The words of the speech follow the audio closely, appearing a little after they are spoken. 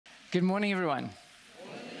Good morning, everyone.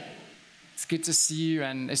 It's good to see you,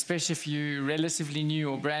 and especially if you're relatively new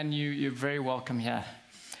or brand new, you're very welcome here.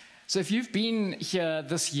 So if you've been here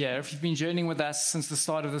this year, if you've been journeying with us since the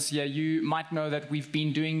start of this year, you might know that we've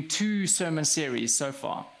been doing 2 sermon series so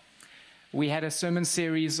far. We had a sermon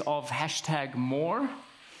series of #more,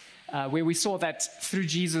 where we saw that through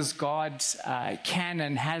Jesus, God can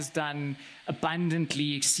and has done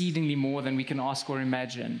abundantly, exceedingly more than we can ask or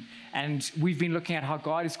imagine. And we've been looking at how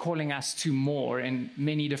God is calling us to more in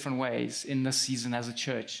many different ways in this season as a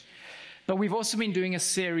church. But we've also been doing a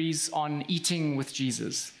series on eating with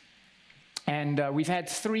Jesus. And we've had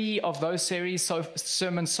 3 of those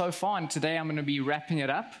sermons so far, and today I'm going to be wrapping it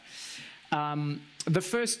up. The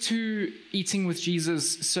first 2 Eating with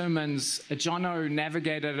Jesus sermons, Jono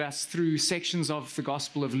navigated us through sections of the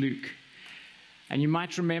Gospel of Luke. And you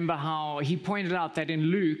might remember how he pointed out that in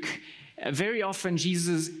Luke, very often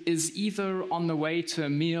Jesus is either on the way to a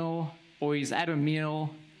meal, or he's at a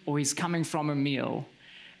meal, or he's coming from a meal.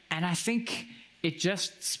 And I think it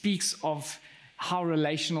just speaks of how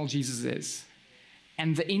relational Jesus is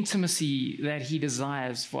and the intimacy that he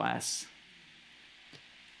desires for us.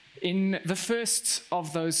 In the first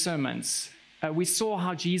of those sermons, we saw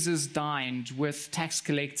how Jesus dined with tax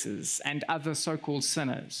collectors and other so-called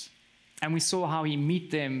sinners. And we saw how he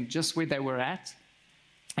met them just where they were at,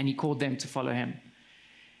 and he called them to follow him.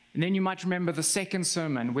 And then you might remember the second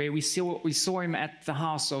sermon where we saw him at the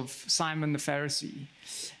house of Simon the Pharisee.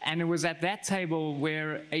 And it was at that table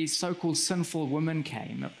where a so-called sinful woman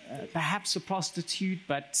came, perhaps a prostitute,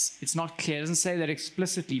 but it's not clear. It doesn't say that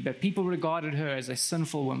explicitly, but people regarded her as a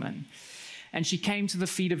sinful woman. And she came to the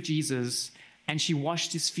feet of Jesus, and she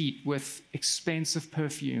washed his feet with expensive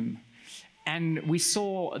perfume. And we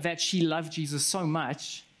saw that she loved Jesus so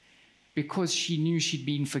much because she knew she'd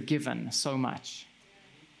been forgiven so much.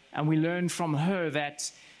 And we learned from her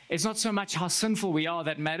that it's not so much how sinful we are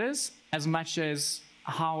that matters, as much as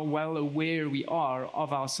how well aware we are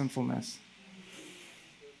of our sinfulness.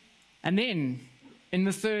 And then, in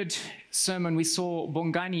the third sermon, we saw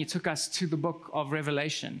Bongani took us to the book of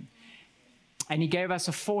Revelation. And he gave us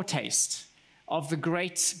a foretaste of the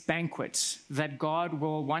great banquet that God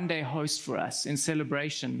will one day host for us in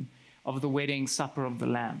celebration of the wedding supper of the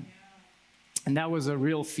Lamb. And that was a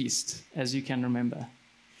real feast, as you can remember.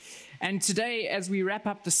 And today, as we wrap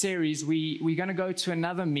up the series, we're going to go to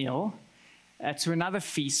another meal, to another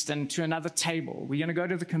feast, and to another table. We're going to go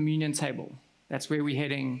to the communion table. That's where we're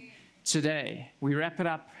heading today. We wrap it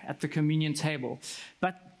up at the communion table.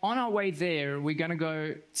 But on our way there, we're going to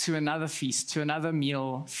go to another feast, to another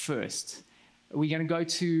meal first. We're going to go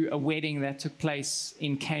to a wedding that took place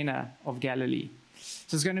in Cana of Galilee.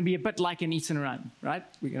 So it's going to be a bit like an eat and run, right?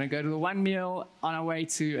 We're going to go to the one meal on our way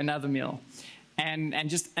to another meal. And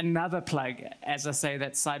just another plug, as I say,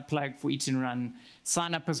 that side plug for Eat and Run.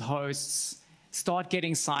 Sign up as hosts, start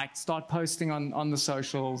getting psyched, start posting on the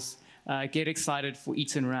socials, get excited for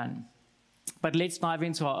Eat and Run. But let's dive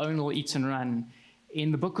into our own little Eat and Run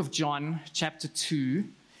in the book of John, chapter 2,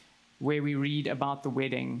 where we read about the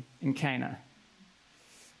wedding in Cana.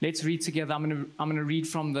 Let's read together. I'm going to read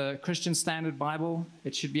from the Christian Standard Bible.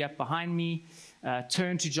 It should be up behind me.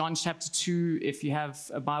 Turn to John chapter 2 if you have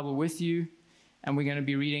a Bible with you. And we're going to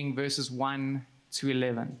be reading verses 1 to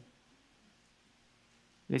 11.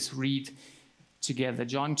 Let's read together.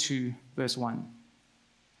 John 2, verse 1.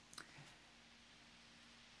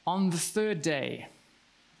 On the third day,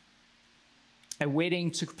 a wedding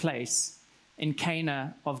took place in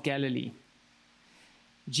Cana of Galilee.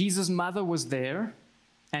 Jesus' mother was there,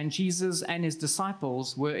 and Jesus and his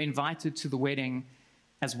disciples were invited to the wedding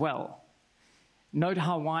as well. Note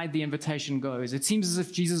how wide the invitation goes. It seems as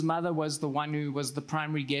if Jesus' mother was the one who was the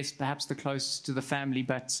primary guest, perhaps the closest to the family,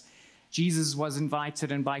 but Jesus was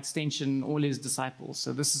invited, and by extension, all his disciples.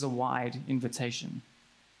 So this is a wide invitation.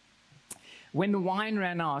 When the wine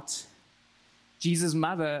ran out, Jesus'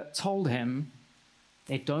 mother told him,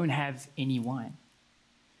 "They don't have any wine."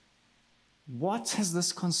 "What has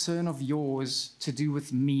this concern of yours to do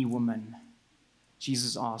with me, woman?"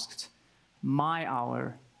 Jesus asked. "My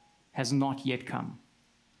hour has not yet come."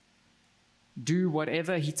 "Do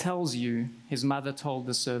whatever he tells you," his mother told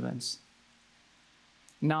the servants.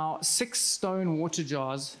 Now 6 stone water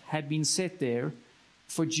jars had been set there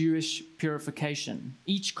for Jewish purification.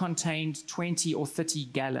 Each contained 20 or 30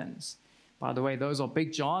 gallons. By the way, those are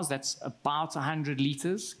big jars. That's about 100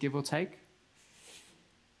 liters, give or take.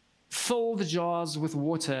 "Fill the jars with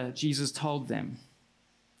water," Jesus told them.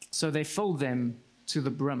 So they filled them to the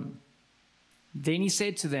brim. Then he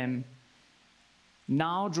said to them,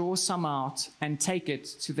 "Now draw some out and take it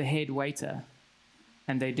to the head waiter."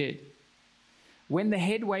 And they did. when the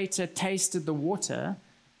head waiter tasted the water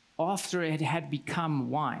after it had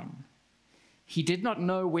become wine, he did not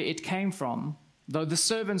know where it came from, though the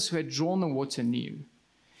servants who had drawn the water knew.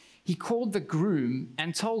 He called the groom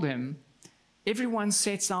and told him, everyone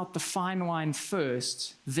sets out the fine wine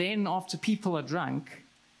first, then after people are drunk,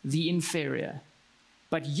 the inferior.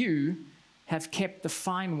 But you have kept the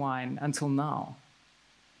fine wine until now.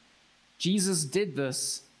 Jesus did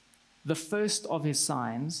this, the first of his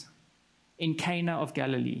signs, in Cana of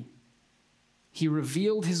Galilee. He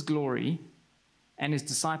revealed his glory, and his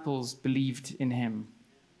disciples believed in him.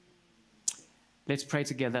 Let's pray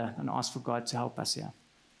together and ask for God to help us here.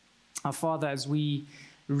 Our Father, as we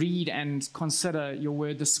read and consider your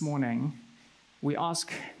word this morning, we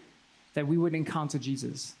ask that we would encounter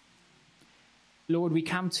Jesus. Lord, we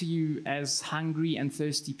come to you as hungry and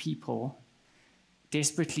thirsty people,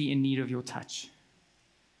 desperately in need of your touch.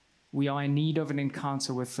 We are in need of an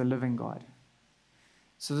encounter with the living God.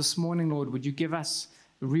 So this morning, Lord, would you give us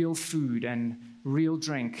real food and real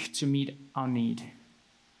drink to meet our need?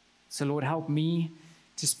 So, Lord, help me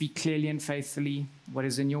to speak clearly and faithfully what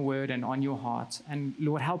is in your word and on your heart. And,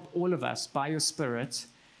 Lord, help all of us by your Spirit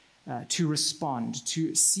to respond,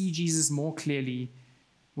 to see Jesus more clearly.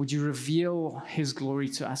 Would you reveal his glory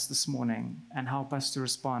to us this morning and help us to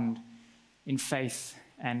respond in faith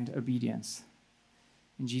and obedience?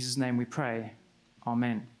 In Jesus' name we pray.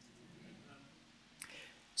 Amen.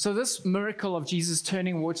 So this miracle of Jesus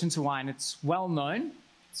turning water into wine, it's well known.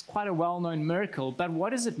 It's quite a well-known miracle, but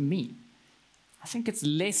what does it mean? I think it's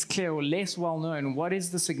less clear or less well-known. What is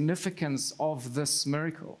the significance of this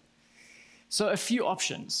miracle? So a few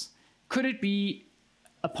options. Could it be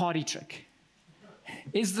a party trick?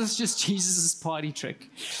 Is this just Jesus' party trick?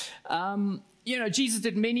 Jesus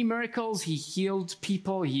did many miracles. He healed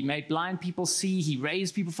people. He made blind people see. He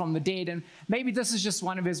raised people from the dead. And maybe this is just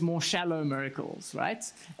one of his more shallow miracles, right?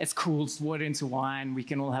 It's cool. It's water into wine. We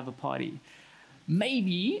can all have a party.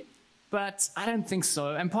 Maybe, but I don't think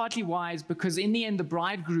so. And partly why is because in the end, the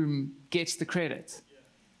bridegroom gets the credit.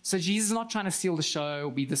 So Jesus is not trying to steal the show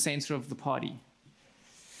or be the center of the party.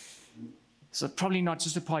 So probably not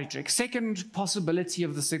just a party trick. Second possibility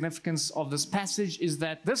of the significance of this passage is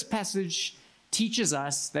that this passage teaches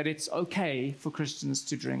us that it's okay for Christians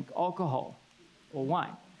to drink alcohol or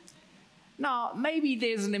wine. Now, maybe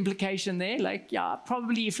there's an implication there,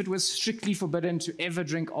 probably if it was strictly forbidden to ever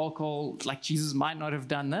drink alcohol, Jesus might not have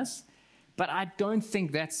done this. But I don't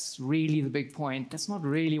think that's really the big point. That's not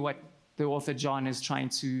really what the author John is trying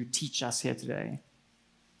to teach us here today.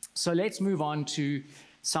 So let's move on to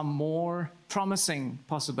some more promising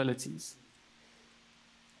possibilities.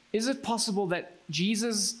 Is it possible that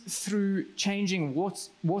Jesus, through changing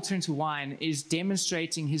water into wine, is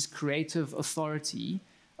demonstrating his creative authority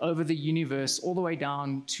over the universe all the way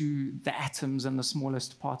down to the atoms and the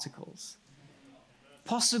smallest particles?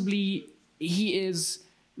 Possibly he is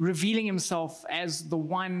revealing himself as the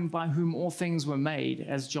one by whom all things were made,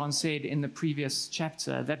 as John said in the previous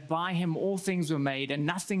chapter, that by him all things were made, and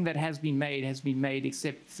nothing that has been made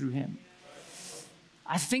except through him.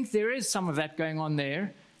 I think there is some of that going on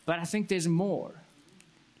there, but I think there's more.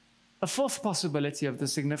 A fourth possibility of the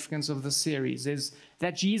significance of this series is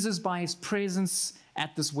that Jesus, by his presence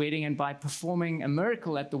at this wedding and by performing a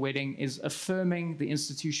miracle at the wedding, is affirming the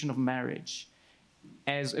institution of marriage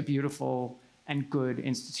as a beautiful and good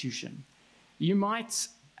institution. You might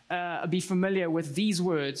be familiar with these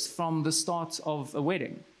words from the start of a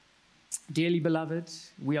wedding. Dearly beloved,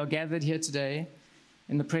 we are gathered here today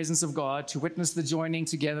in the presence of God to witness the joining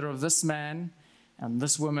together of this man and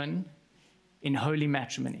this woman in holy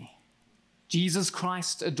matrimony. Jesus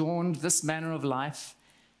Christ adorned this manner of life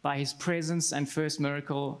by his presence and first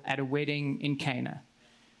miracle at a wedding in Cana.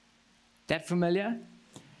 That familiar?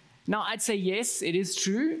 Now, I'd say yes, it is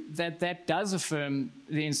true that does affirm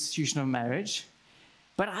the institution of marriage,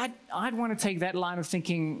 but I'd want to take that line of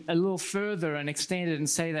thinking a little further and extend it and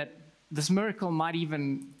say that this miracle might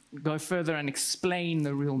even go further and explain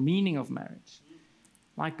the real meaning of marriage.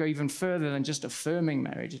 Might go even further than just affirming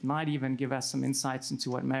marriage. It might even give us some insights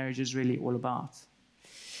into what marriage is really all about.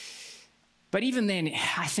 But even then,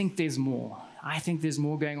 I think there's more. I think there's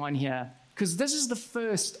more going on here. Because this is the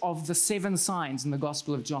first of the 7 signs in the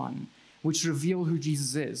Gospel of John, which reveal who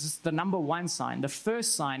Jesus is. It's the number 1 sign, the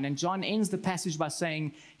first sign. And John ends the passage by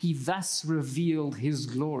saying, he thus revealed his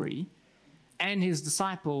glory, and his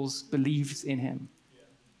disciples believed in him.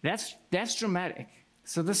 That's dramatic.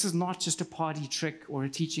 So this is not just a party trick or a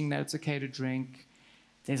teaching that it's okay to drink.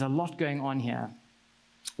 There's a lot going on here.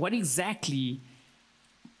 What exactly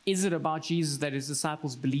is it about Jesus that his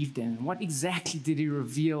disciples believed in? What exactly did he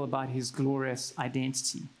reveal about his glorious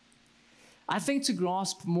identity? I think to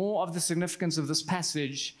grasp more of the significance of this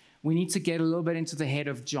passage, we need to get a little bit into the head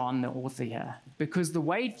of John, the author here, because the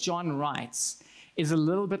way John writes is a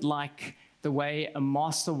little bit like the way a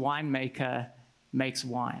master winemaker makes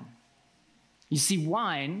wine. You see,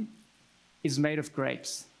 wine is made of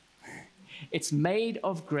grapes. It's made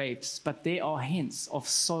of grapes, but there are hints of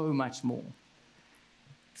so much more.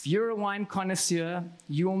 If you're a wine connoisseur,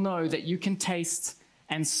 you'll know that you can taste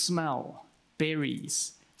and smell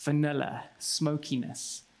berries, vanilla,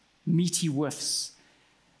 smokiness, meaty whiffs,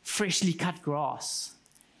 freshly cut grass,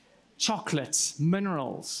 chocolate,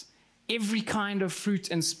 minerals, every kind of fruit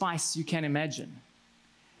and spice you can imagine.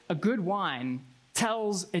 A good wine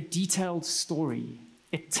tells a detailed story.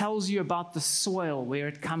 It tells you about the soil where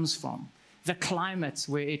it comes from, the climate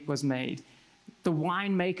where it was made, the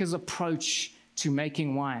winemaker's approach to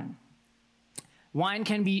making wine. Wine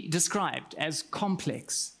can be described as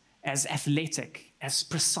complex, as athletic, as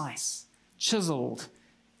precise, chiseled,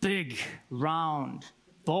 big, round,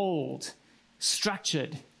 bold,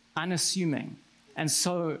 structured, unassuming, and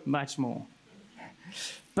so much more.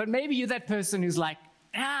 But maybe you're that person who's like,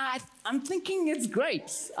 I'm thinking it's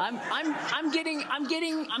grapes. I'm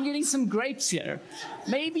getting some grapes here.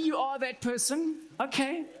 Maybe you are that person.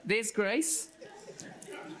 Okay, there's grace.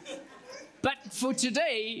 But for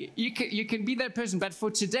today, you can be that person. But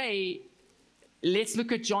for today, let's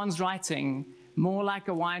look at John's writing more like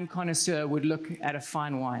a wine connoisseur would look at a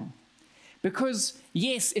fine wine. Because,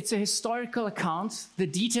 yes, it's a historical account. The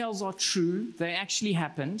details are true. They actually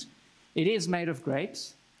happened. It is made of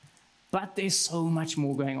grapes. But there's so much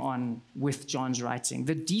more going on with John's writing.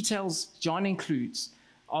 The details John includes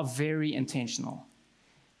are very intentional.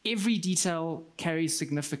 Every detail carries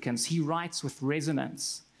significance. He writes with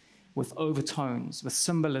resonance, with overtones, with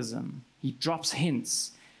symbolism. He drops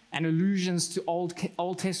hints and allusions to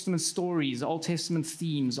Old Testament stories, Old Testament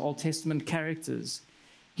themes, Old Testament characters.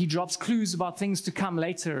 He drops clues about things to come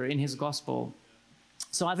later in his gospel.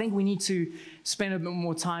 So I think we need to spend a bit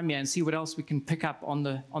more time here and see what else we can pick up on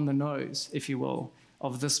the nose, if you will,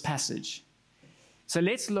 of this passage. So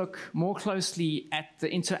let's look more closely at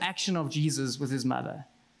the interaction of Jesus with his mother.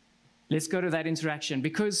 Let's go to that interaction,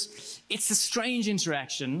 because it's a strange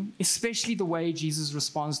interaction, especially the way Jesus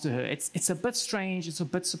responds to her. It's a bit strange, it's a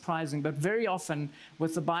bit surprising, but very often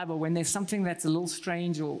with the Bible, when there's something that's a little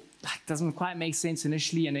strange or doesn't quite make sense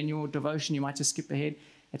initially, and in your devotion you might just skip ahead,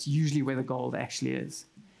 that's usually where the gold actually is.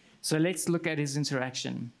 So let's look at his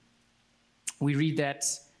interaction. We read that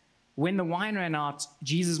when the wine ran out,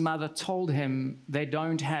 Jesus' mother told him they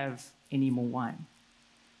don't have any more wine.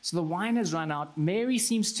 So the wine has run out. Mary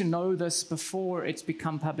seems to know this before it's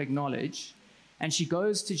become public knowledge. And she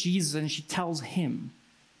goes to Jesus and she tells him,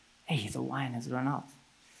 hey, the wine has run out.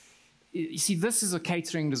 You see, this is a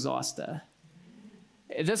catering disaster.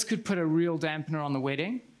 This could put a real dampener on the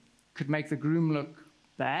wedding, could make the groom look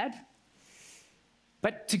bad.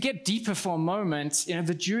 But to get deeper for a moment,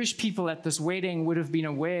 the Jewish people at this wedding would have been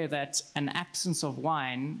aware that an absence of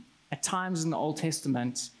wine at times in the Old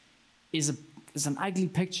Testament is an ugly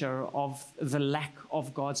picture of the lack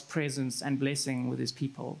of God's presence and blessing with his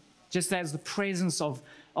people. Just as the presence of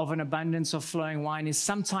an abundance of flowing wine is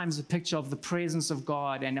sometimes a picture of the presence of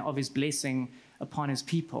God and of his blessing upon his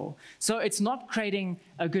people. So it's not creating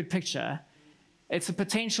a good picture. It's a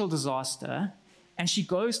potential disaster. And she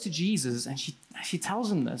goes to Jesus and she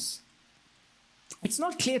tells him this. It's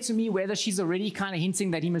not clear to me whether she's already kind of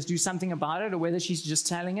hinting that he must do something about it or whether she's just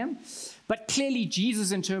telling him. But clearly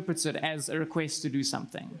Jesus interprets it as a request to do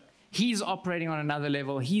something. He's operating on another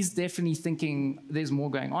level. He's definitely thinking there's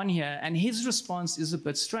more going on here. And his response is a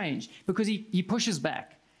bit strange because he pushes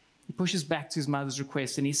back. He pushes back to his mother's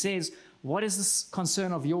request and he says, what is this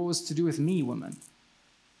concern of yours to do with me, woman?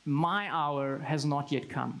 My hour has not yet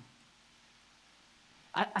come.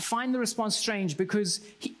 I find the response strange because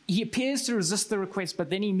he appears to resist the request, but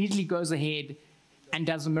then he immediately goes ahead and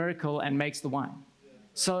does a miracle and makes the wine.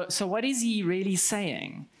 So what is he really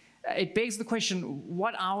saying? It begs the question,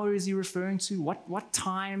 what hour is he referring to? What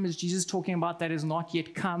time is Jesus talking about that has not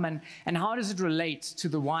yet come? And how does it relate to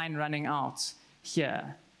the wine running out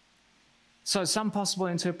here? So some possible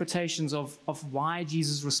interpretations of why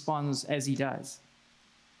Jesus responds as he does.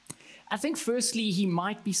 I think firstly, he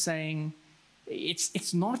might be saying,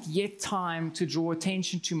 it's not yet time to draw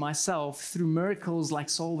attention to myself through miracles like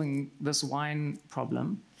solving this wine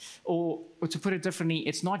problem. Or to put it differently,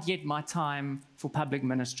 it's not yet my time for public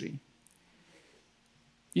ministry.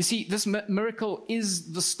 You see, this miracle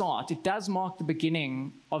is the start. It does mark the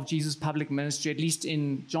beginning of Jesus' public ministry, at least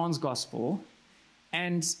in John's gospel.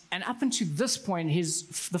 And up until this point,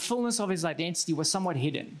 the fullness of his identity was somewhat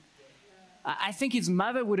hidden. I think his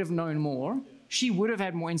mother would have known more. She would have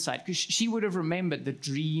had more insight because she would have remembered the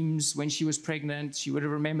dreams when she was pregnant. She would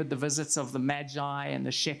have remembered the visits of the magi and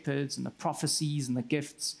the shepherds and the prophecies and the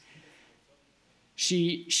gifts.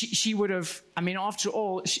 She would have, I mean, after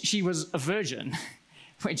all, she was a virgin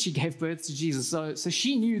when she gave birth to Jesus. So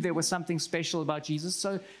she knew there was something special about Jesus.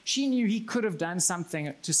 So she knew he could have done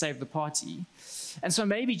something to save the party. And so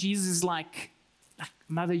maybe Jesus is like,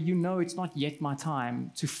 Mother, you know it's not yet my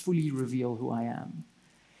time to fully reveal who I am.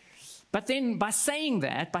 But then by saying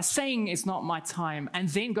that, by saying it's not my time, and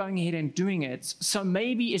then going ahead and doing it, so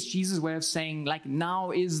maybe it's Jesus' way of saying, like,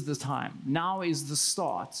 now is the time. Now is the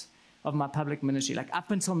start of my public ministry. Like,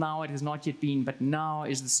 up until now, it has not yet been, but now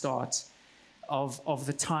is the start of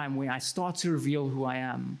the time where I start to reveal who I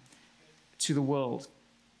am to the world.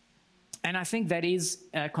 And I think that is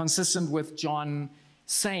consistent with John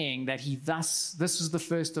saying that this was the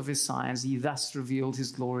first of his signs. He thus revealed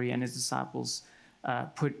his glory, and his disciples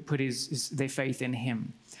put their faith in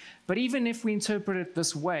him. But even if we interpret it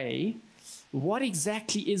this way, what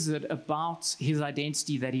exactly is it about his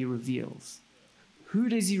identity that he reveals? Who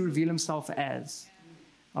does he reveal himself as?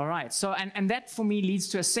 All right, so and that for me leads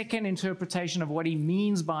to a second interpretation of what he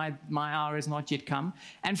means by my hour has not yet come.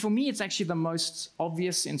 And for me, it's actually the most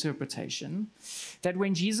obvious interpretation, that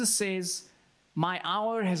when Jesus says, my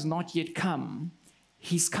hour has not yet come,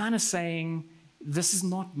 he's kind of saying, this is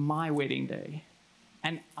not my wedding day,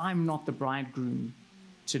 and I'm not the bridegroom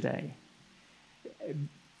today.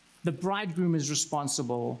 The bridegroom is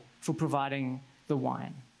responsible for providing the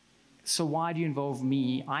wine. So why do you involve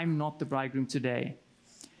me? I'm not the bridegroom today.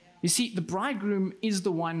 You see, the bridegroom is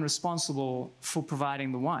the one responsible for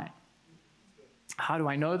providing the wine. How do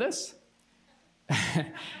I know this?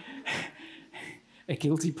 A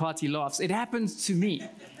guilty party laughs. It happened to me.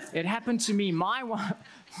 It happened to me. My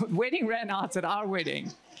wedding ran out at our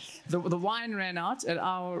wedding. The wine ran out at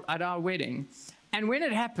our wedding. And when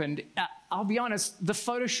it happened, I'll be honest, the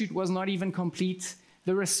photo shoot was not even complete.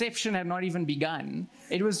 The reception had not even begun.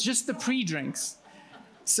 It was just the pre-drinks.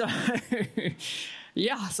 So,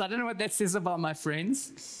 yeah, so I don't know what that says about my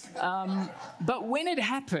friends. But when it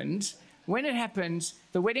happened,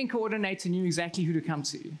 the wedding coordinator knew exactly who to come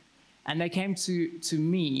to. And they came to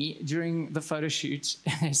me during the photo shoot,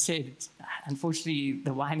 and they said, unfortunately,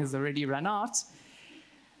 the wine has already run out.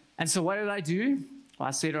 And so what did I do? Well,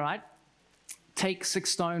 I said, all right, take 6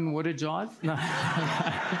 stone water jars. No.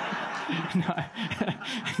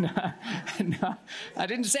 No, I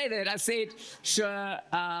didn't say that. I said, sure,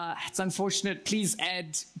 it's unfortunate. Please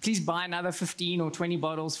buy another 15 or 20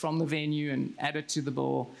 bottles from the venue and add it to the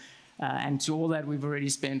bill. And to all that we've already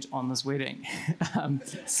spent on this wedding.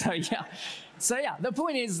 So yeah, the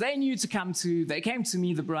point is they came to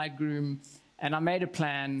me, the bridegroom, and I made a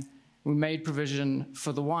plan. We made provision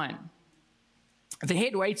for the wine. The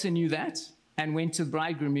head waiter knew that and went to the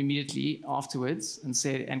bridegroom immediately afterwards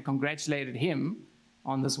and congratulated him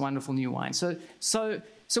on this wonderful new wine. So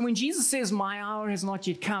when Jesus says, my hour has not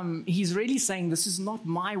yet come, he's really saying, this is not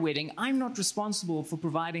my wedding. I'm not responsible for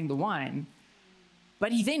providing the wine.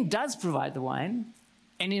 But he then does provide the wine,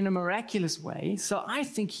 and in a miraculous way. So I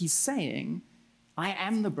think he's saying, I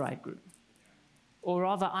am the bridegroom. Or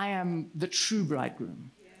rather, I am the true bridegroom.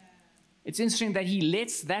 It's interesting that he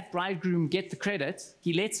lets that bridegroom get the credit.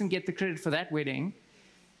 He lets him get the credit for that wedding,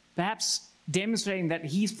 perhaps demonstrating that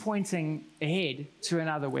he's pointing ahead to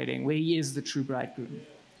another wedding where he is the true bridegroom.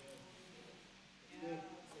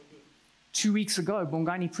 2 weeks ago,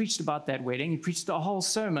 Bongani preached about that wedding. He preached a whole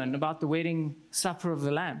sermon about the wedding supper of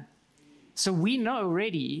the Lamb. So we know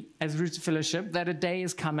already, as Roots Fellowship, that a day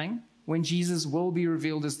is coming when Jesus will be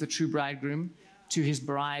revealed as the true bridegroom to his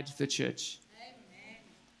bride, the church. Amen.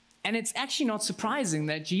 And it's actually not surprising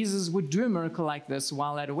that Jesus would do a miracle like this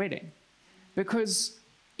while at a wedding, because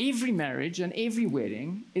every marriage and every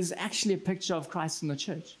wedding is actually a picture of Christ and the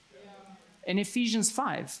church. In Ephesians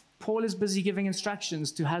 5, Paul is busy giving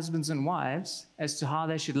instructions to husbands and wives as to how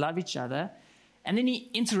they should love each other. And then he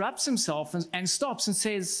interrupts himself and stops and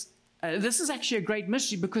says, this is actually a great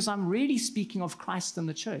mystery because I'm really speaking of Christ and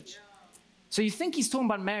the church. So you think he's talking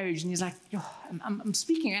about marriage, and he's like, I'm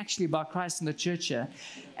speaking actually about Christ and the church here.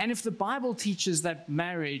 And if the Bible teaches that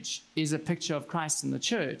marriage is a picture of Christ and the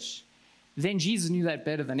church, then Jesus knew that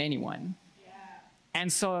better than anyone. Yeah.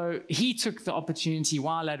 And so he took the opportunity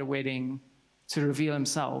while at a wedding to reveal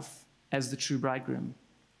himself as the true bridegroom.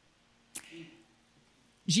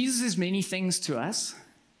 Jesus is many things to us.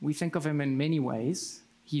 We think of him in many ways.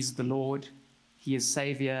 He's the Lord. He is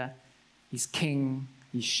Savior. He's King.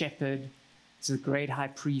 He's Shepherd. He's a great high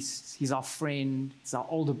priest. He's our friend. He's our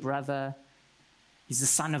older brother. He's the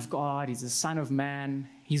Son of God. He's the Son of Man.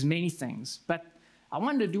 He's many things. But I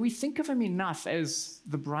wonder, do we think of him enough as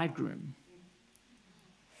the bridegroom?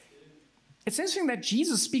 It's interesting that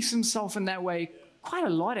Jesus speaks of himself in that way quite a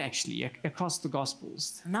lot, actually, across the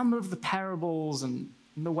Gospels. A number of the parables and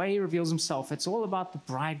the way he reveals himself, it's all about the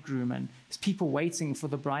bridegroom and his people waiting for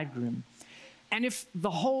the bridegroom. And if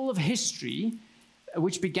the whole of history,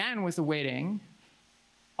 which began with the wedding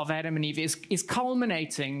of Adam and Eve, is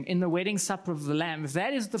culminating in the wedding supper of the Lamb, if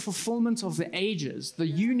that is the fulfillment of the ages, the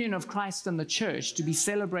union of Christ and the church to be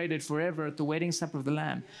celebrated forever at the wedding supper of the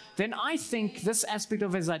Lamb, then I think this aspect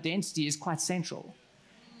of his identity is quite central.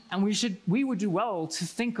 And we would do well to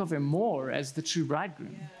think of him more as the true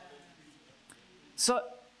bridegroom. So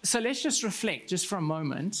let's just reflect just for a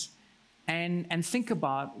moment and think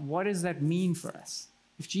about, what does that mean for us?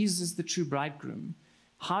 If Jesus is the true bridegroom,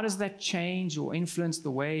 how does that change or influence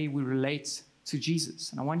the way we relate to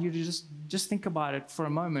Jesus? And I want you to just think about it for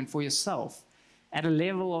a moment for yourself at a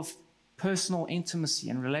level of personal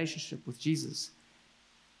intimacy and relationship with Jesus.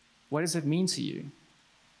 What does it mean to you?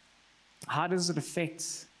 How does it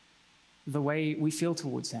affect the way we feel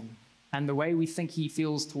towards him and the way we think he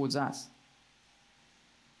feels towards us?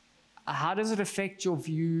 How does it affect your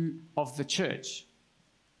view of the church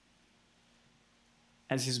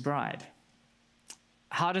as his bride?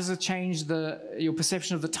 How does it change your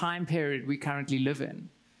perception of the time period we currently live in?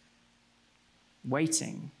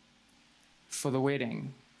 Waiting for the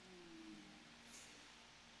wedding.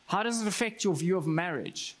 How does it affect your view of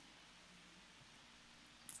marriage?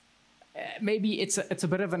 Maybe it's a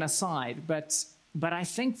bit of an aside, but I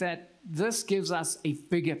think that this gives us a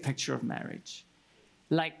bigger picture of marriage.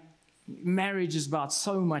 Like, marriage is about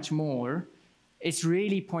so much more. It's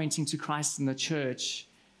really pointing to Christ and the church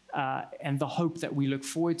and the hope that we look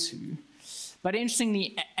forward to. But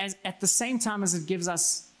interestingly, at the same time as it gives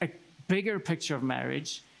us a bigger picture of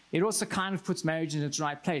marriage, it also kind of puts marriage in its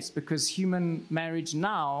right place, because human marriage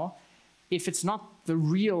now, if it's not the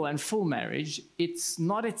real and full marriage, it's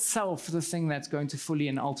not itself the thing that's going to fully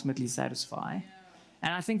and ultimately satisfy.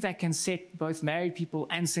 And I think that can set both married people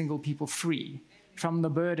and single people free from the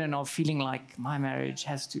burden of feeling like my marriage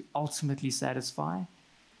has to ultimately satisfy,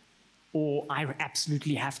 or I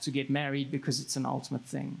absolutely have to get married because it's an ultimate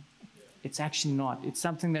thing. It's actually not. It's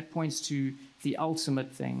something that points to the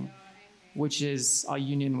ultimate thing, which is our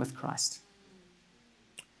union with Christ.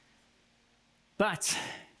 But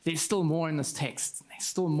there's still more in this text. There's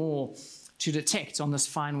still more to detect on this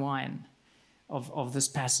fine wine of this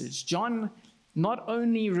passage. John not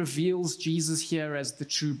only reveals Jesus here as the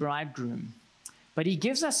true bridegroom, but he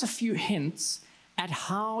gives us a few hints at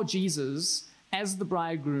how Jesus, as the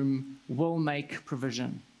bridegroom, will make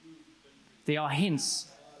provision. There are hints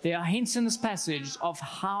in this passage of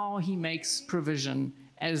how he makes provision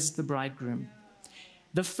as the bridegroom.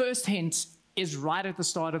 The first hint is right at the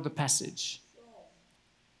start of the passage.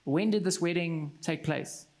 When did this wedding take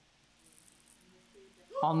place?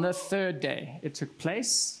 On the third day it took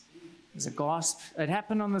place. There's a gasp. It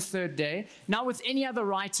happened on the third day. Now, with any other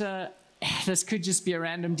writer, this could just be a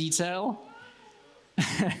random detail.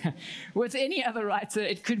 With any other writer,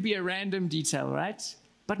 it could be a random detail, right?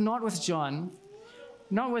 But not with John.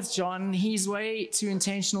 Not with John. He's way too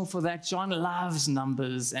intentional for that. John loves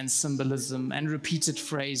numbers and symbolism and repeated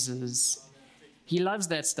phrases. He loves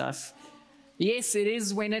that stuff. Yes, it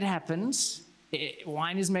is when it happens.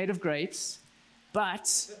 Wine is made of grapes.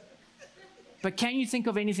 But can you think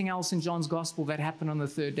of anything else in John's gospel that happened on the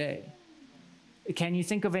third day? Can you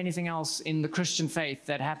think of anything else in the Christian faith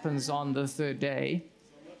that happens on the third day?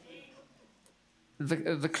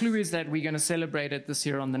 The clue is that we're going to celebrate it this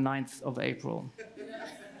year on the 9th of April.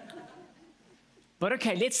 But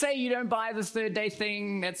okay, let's say you don't buy the third day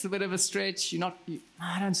thing. That's a bit of a stretch.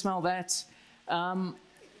 I don't smell that.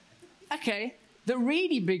 Okay, the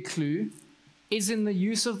really big clue is in the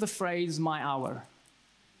use of the phrase, my hour.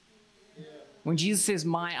 When Jesus says,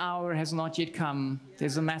 my hour has not yet come,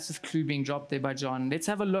 there's a massive clue being dropped there by John. Let's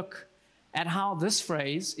have a look at how this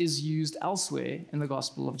phrase is used elsewhere in the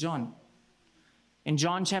Gospel of John. In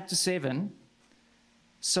John chapter 7,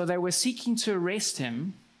 so they were seeking to arrest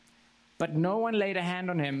him, but no one laid a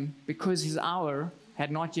hand on him because his hour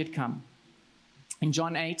had not yet come. In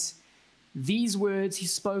John 8, these words he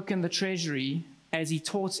spoke in the treasury as he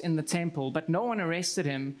taught in the temple, but no one arrested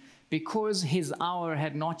him because his hour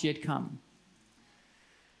had not yet come.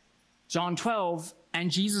 John 12,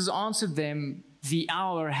 and Jesus answered them, the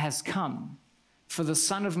hour has come for the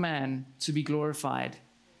Son of Man to be glorified.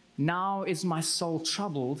 Now is my soul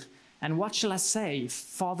troubled, and what shall I say?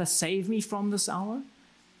 Father, save me from this hour?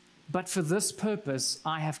 But for this purpose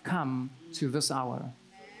I have come to this hour.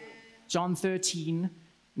 John 13,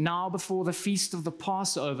 now before the feast of the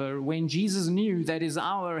Passover, when Jesus knew that his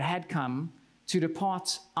hour had come to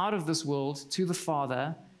depart out of this world to the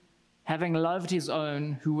Father, having loved his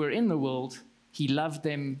own who were in the world, he loved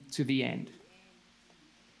them to the end.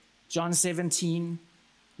 John 17,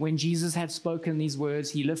 when Jesus had spoken these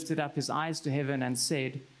words, he lifted up his eyes to heaven and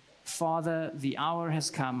said, Father, the hour has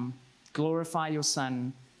come. Glorify your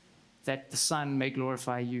Son, that the Son may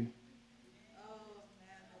glorify you.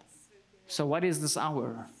 So what is this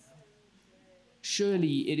hour?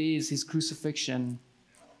 Surely it is his crucifixion,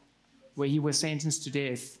 where he was sentenced to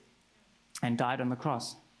death and died on the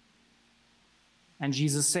cross. And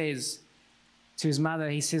Jesus says to his mother,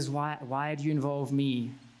 he says, why do you involve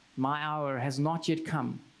me? My hour has not yet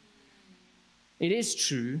come. It is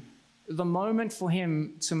true, the moment for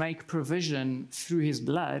him to make provision through his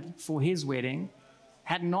blood for his wedding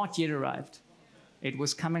had not yet arrived. It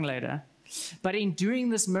was coming later. But in doing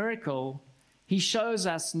this miracle, he shows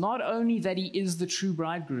us not only that he is the true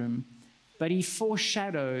bridegroom, but he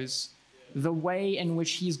foreshadows the way in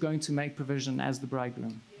which he's going to make provision as the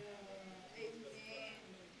bridegroom.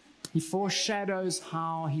 He foreshadows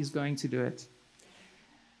how he's going to do it.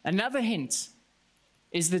 Another hint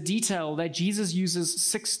is the detail that Jesus uses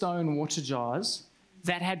 6 stone water jars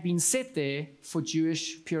that had been set there for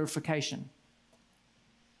Jewish purification.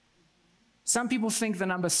 Some people think the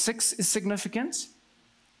number 6 is significant,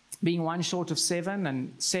 being one short of 7,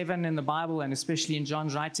 and 7 in the Bible, and especially in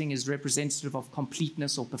John's writing, is representative of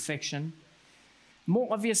completeness or perfection.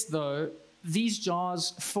 More obvious, though, these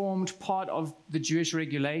jars formed part of the Jewish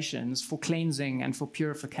regulations for cleansing and for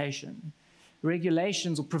purification.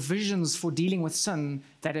 Regulations or provisions for dealing with sin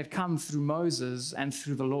that had come through Moses and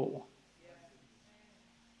through the law.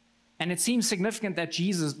 And it seems significant that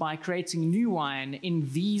Jesus, by creating new wine in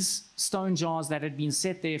these stone jars that had been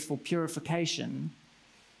set there for purification,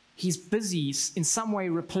 he's busy in some way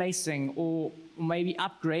replacing or maybe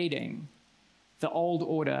upgrading the old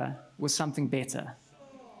order with something better.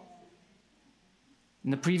 In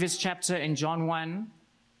the previous chapter in John 1,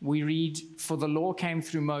 we read, "For the law came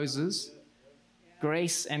through Moses,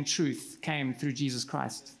 grace and truth came through Jesus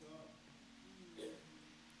Christ."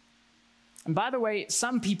 And by the way,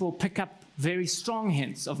 some people pick up very strong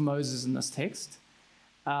hints of Moses in this text.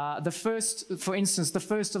 For instance, the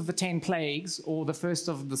first of the 10 plagues, or the first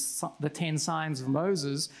of the 10 signs of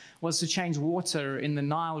Moses, was to change water in the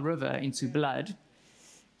Nile River into blood.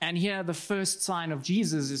 And here the first sign of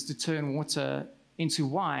Jesus is to turn water into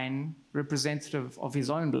wine, representative of his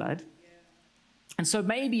own blood. And so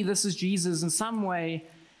maybe this is Jesus in some way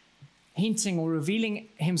hinting or revealing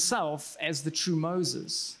himself as the true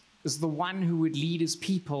Moses, as the one who would lead his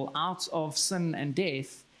people out of sin and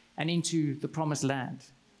death and into the promised land,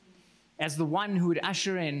 as the one who would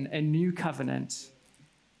usher in a new covenant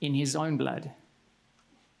in his own blood.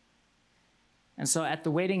 And so at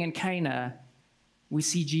the wedding in Cana, we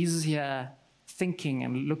see Jesus here thinking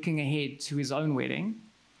and looking ahead to his own wedding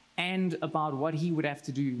and about what he would have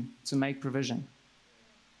to do to make provision.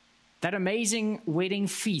 That amazing wedding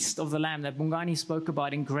feast of the Lamb that Bongani spoke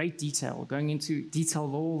about in great detail, going into detail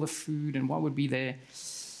of all the food and what would be there.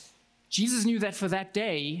 Jesus knew that for that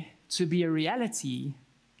day to be a reality,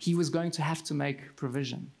 he was going to have to make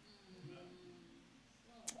provision.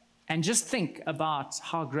 And just think about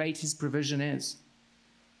how great his provision is.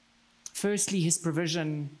 Firstly, his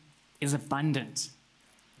provision is abundant.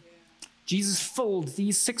 Jesus filled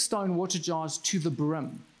these 6 stone water jars to the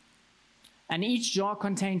brim. And each jar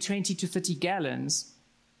contained 20 to 30 gallons.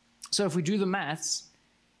 So if we do the maths,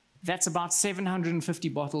 that's about 750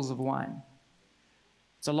 bottles of wine.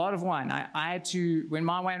 It's a lot of wine. I had to, when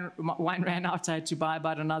my wine ran out, I had to buy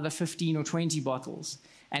about another 15 or 20 bottles.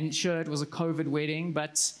 And sure, it was a COVID wedding,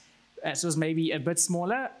 but so it was maybe a bit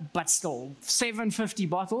smaller, but still, 750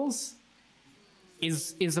 bottles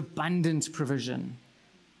is abundant provision.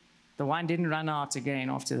 The wine didn't run out again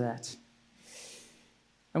after that.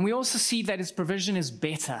 And we also see that his provision is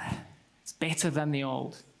better. It's better than the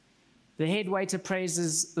old. The head waiter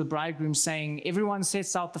praises the bridegroom, saying, "Everyone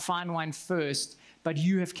sets out the fine wine first, but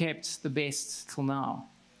you have kept the best till now.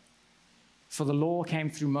 For the law came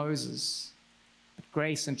through Moses, but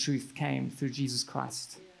grace and truth came through Jesus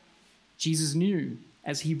Christ." Jesus knew,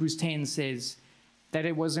 as Hebrews 10 says, that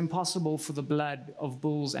it was impossible for the blood of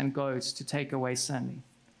bulls and goats to take away sin,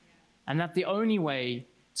 and that the only way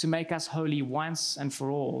to make us holy once and for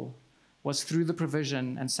all was through the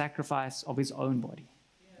provision and sacrifice of his own body.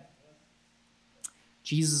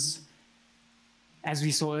 Jesus, as we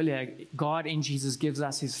saw earlier, God in Jesus gives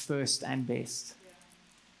us his first and best.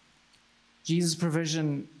 Jesus'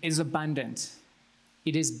 provision is abundant,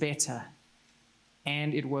 it is better,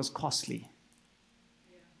 and it was costly.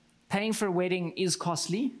 Paying for a wedding is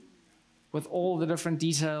costly, with all the different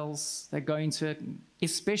details that go into it,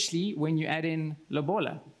 especially when you add in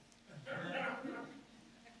lobola.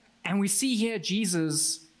 And we see here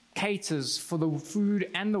Jesus caters for the food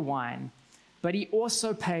and the wine, but he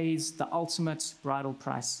also pays the ultimate bridal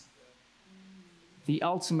price, the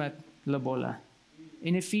ultimate lobola.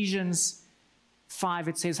 In Ephesians 5,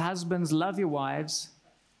 it says, "Husbands, love your wives,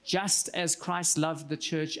 just as Christ loved the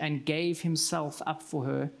church and gave himself up for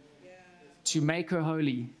her to make her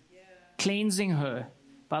holy, cleansing her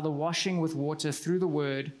by the washing with water through the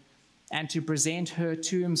word, and to present her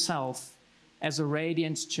to himself as a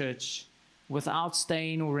radiant church, without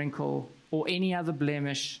stain or wrinkle or any other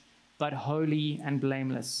blemish, but holy and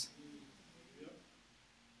blameless."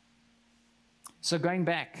 So going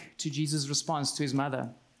back to Jesus' response to his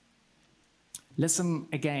mother, listen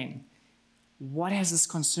again. "What has this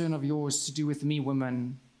concern of yours to do with me,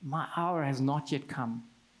 woman? My hour has not yet come."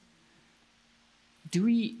 Do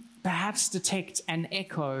we perhaps detect an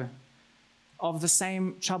echo of the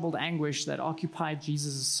same troubled anguish that occupied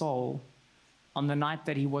Jesus' soul on the night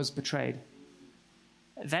that he was betrayed?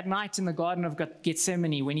 That night in the Garden of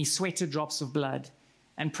Gethsemane, when he sweated drops of blood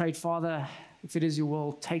and prayed, "Father, if it is your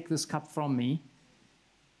will, take this cup from me,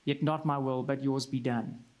 yet not my will, but yours be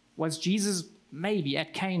done." Was Jesus maybe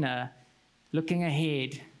at Cana looking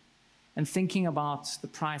ahead and thinking about the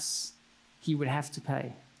price he would have to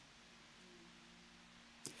pay?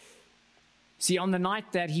 See, on the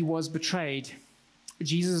night that he was betrayed,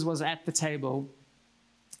 Jesus was at the table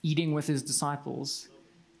eating with his disciples,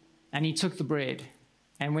 and he took the bread.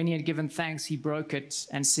 And when he had given thanks, he broke it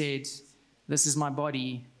and said, "This is my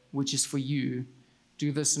body, which is for you.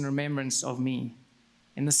 Do this in remembrance of me."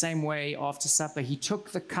 In the same way, after supper, he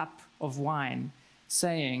took the cup of wine,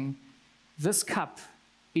 saying, "This cup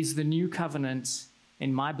is the new covenant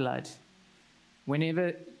in my blood.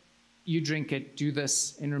 Whenever you drink it, do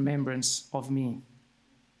this in remembrance of me."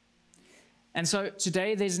 And so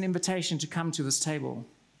today there's an invitation to come to this table,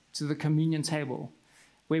 to the communion table,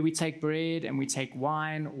 where we take bread and we take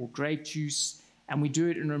wine or grape juice, and we do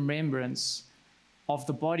it in remembrance of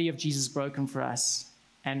the body of Jesus broken for us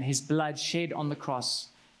and his blood shed on the cross,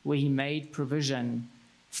 where he made provision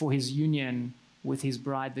for his union with his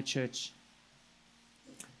bride, the church.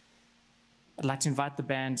 I'd like to invite the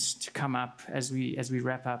band to come up as we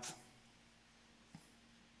wrap up.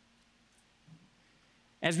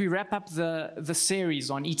 As we wrap up the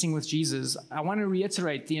series on eating with Jesus, I want to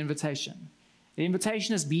reiterate the invitation. The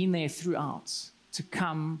invitation has been there throughout, to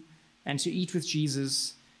come and to eat with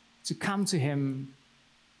Jesus, to come to him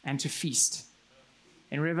and to feast.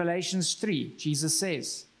 In Revelations 3, Jesus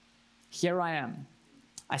says, "Here I am.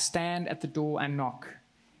 I stand at the door and knock.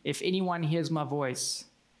 If anyone hears my voice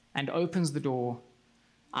and opens the door,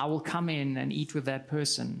 I will come in and eat with that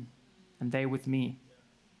person, and they with me."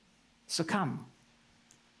 So come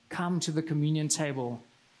to the communion table.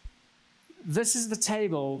 This is the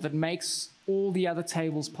table that makes all the other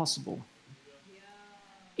tables possible.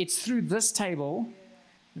 It's through this table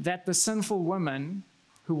that the sinful woman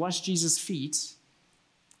who washed Jesus' feet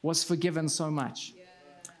was forgiven so much.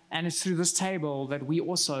 And it's through this table that we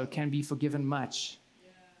also can be forgiven much.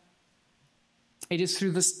 It is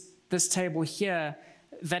through this table here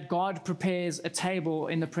that God prepares a table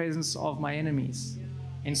in the presence of my enemies,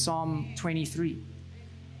 in Psalm 23.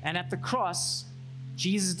 And at the cross,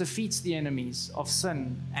 Jesus defeats the enemies of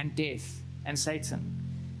sin and death and Satan.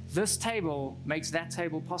 This table makes that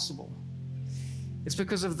table possible. It's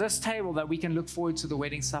because of this table that we can look forward to the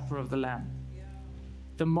wedding supper of the Lamb,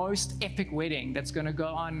 the most epic wedding that's going to go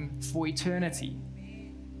on for eternity.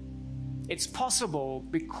 It's possible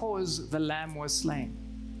because the Lamb was slain.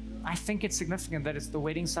 I think it's significant that it's the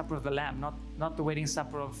wedding supper of the Lamb, not the wedding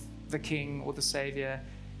supper of the King or the Savior.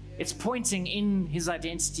 It's pointing in his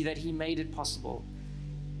identity that he made it possible.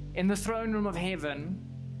 In the throne room of heaven,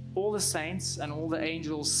 all the saints and all the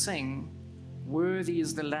angels sing, "Worthy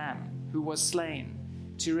is the Lamb who was slain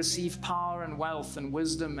to receive power and wealth and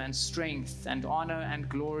wisdom and strength and honor and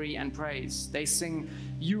glory and praise." They sing,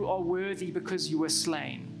 "You are worthy because you were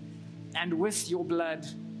slain. And with your blood,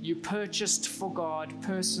 you purchased for God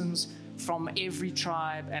persons from every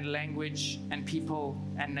tribe and language and people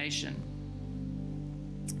and nation."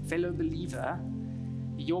 Fellow believer,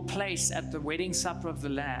 your place at the wedding supper of the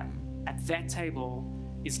Lamb, at that table,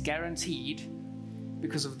 is guaranteed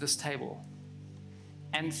because of this table.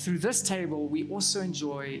 And through this table, we also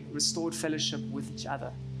enjoy restored fellowship with each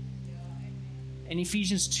other. In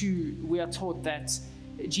Ephesians 2, we are taught that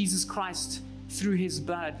Jesus Christ, through his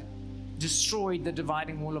blood, destroyed the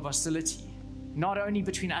dividing wall of hostility, not only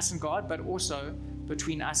between us and God, but also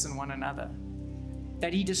between us and one another.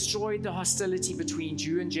 that he destroyed the hostility between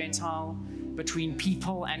Jew and Gentile, between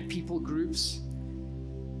people and people groups,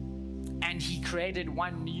 and he created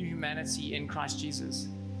one new humanity in Christ Jesus.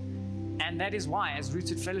 And that is why, as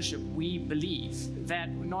Rooted Fellowship, we believe that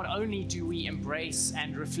not only do we embrace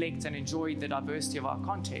and reflect and enjoy the diversity of our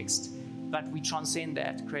context, but we transcend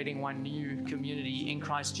that, creating one new community in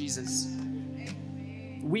Christ Jesus.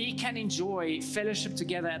 We can enjoy fellowship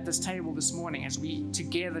together at this table this morning as we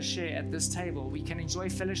together share at this table. We can enjoy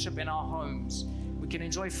fellowship in our homes. We can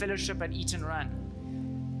enjoy fellowship at Eat and Run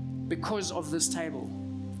because of this table.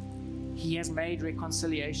 He has made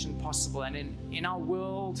reconciliation possible. And in our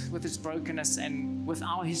world, with its brokenness and with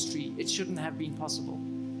our history, it shouldn't have been possible.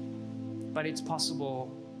 But it's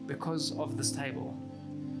possible because of this table.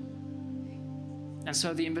 And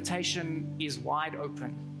so the invitation is wide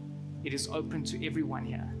open. It is open to everyone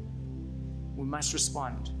here. We must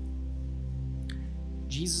respond.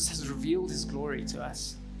 Jesus has revealed his glory to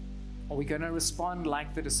us. Are we going to respond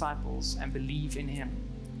like the disciples and believe in him?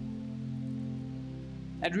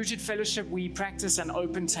 At Rooted Fellowship, we practice an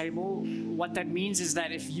open table. What that means is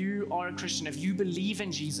that if you are a Christian, if you believe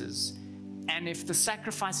in Jesus, and if the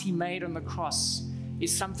sacrifice he made on the cross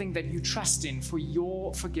is something that you trust in for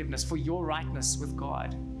your forgiveness, for your rightness with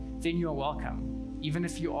God, then you are welcome. Even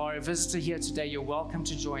if you are a visitor here today, you're welcome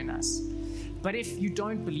to join us. But if you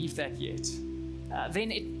don't believe that yet,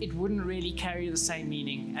 then it wouldn't really carry the same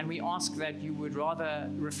meaning, and we ask that you would rather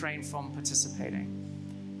refrain from participating.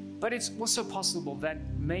 But it's also possible that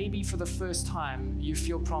maybe for the first time you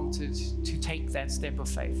feel prompted to take that step of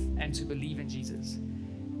faith and to believe in Jesus.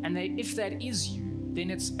 And if that is you,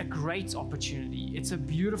 then it's a great opportunity. It's a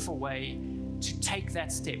beautiful way to take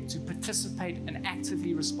that step, to participate and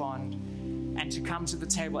actively respond, and to come to the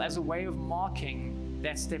table as a way of marking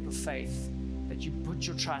that step of faith, that you put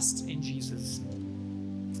your trust in Jesus,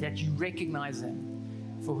 that you recognize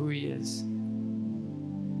him for who he is.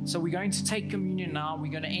 So we're going to take communion now.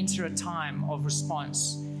 We're going to enter a time of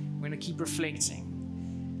response. We're going to keep reflecting.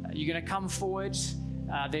 You're going to come forward.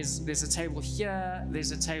 There's a table here.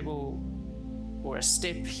 There's a table or a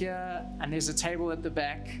step here. And there's a table at the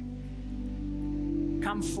back.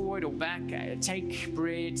 Come forward or back. Take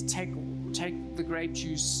bread. Take the grape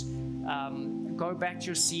juice. Go back to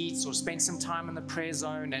your seats or spend some time in the prayer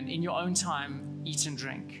zone. And in your own time, eat and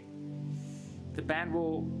drink. The band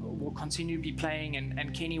will continue to be playing,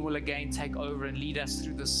 and Kenny will again take over and lead us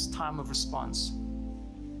through this time of response.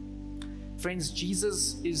 Friends,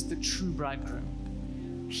 Jesus is the true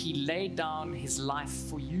bridegroom. He laid down his life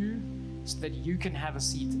for you so that you can have a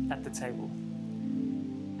seat at the table.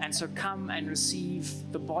 And so come and receive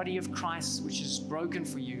the body of Christ, which is broken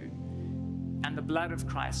for you, and the blood of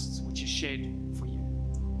Christ, which is shed for you.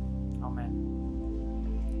 Amen.